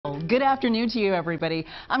Good afternoon to you, everybody.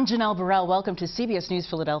 I'm Janelle Burrell. Welcome to CBS News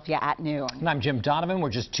Philadelphia at noon. And I'm Jim Donovan. We're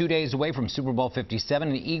just 2 days away from Super Bowl 57,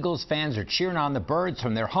 and Eagles fans are cheering on the Birds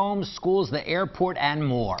from their homes, schools, the airport, and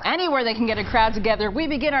more. Anywhere they can get a crowd together. We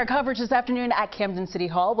begin our coverage this afternoon at Camden City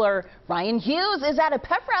Hall, where Ryan Hughes is at a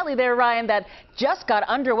pep rally there, Ryan, that just got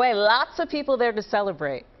underway. Lots of people there to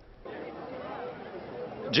celebrate.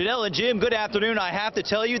 Janelle and Jim, good afternoon. I have to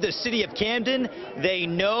tell you, the city of Camden, they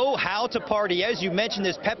know how to party. As you mentioned,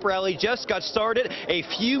 this pep rally just got started a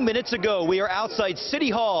few minutes ago. We are outside City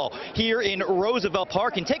Hall here in Roosevelt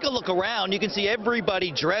Park, and take a look around. You can see everybody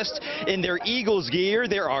dressed in their Eagles gear.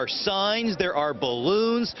 There are signs, there are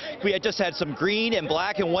balloons. We had just had some green and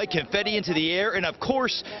black and white confetti into the air, and of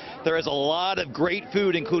course, there is a lot of great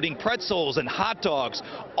food, including pretzels and hot dogs.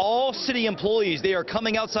 All city employees, they are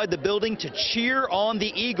coming outside the building to cheer on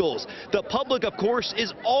the Eagles. The public, of course,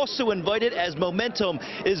 is also invited as momentum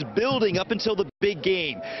is building up until the big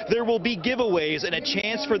game. There will be giveaways and a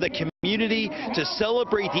chance for the community to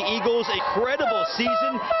celebrate the Eagles' incredible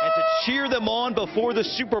season and to cheer them on before the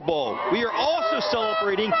Super Bowl. We are also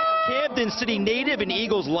celebrating Camden City native and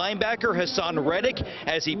Eagles linebacker Hassan Reddick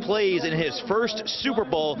as he plays in his first Super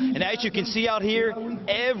Bowl. And as you can see out here,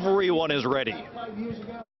 everyone is ready.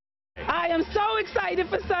 I am so excited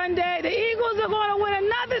for Sunday. The Eagles are going to win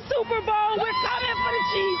another Super Bowl. We're coming for the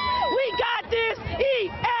Chiefs. We got this.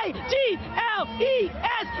 E-A-G-L-E-S,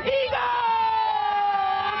 Eagles!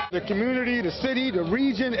 The community, the city, the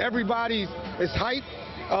region, everybody is hyped.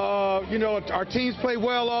 You know, our teams play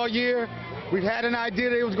well all year. We've had an idea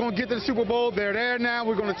they was going to get to the Super Bowl. They're there now.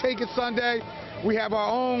 We're going to take it Sunday. We have our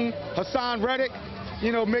own Hassan Reddick,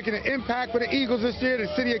 you know, making an impact for the Eagles this year. The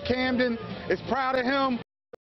city of Camden is proud of him.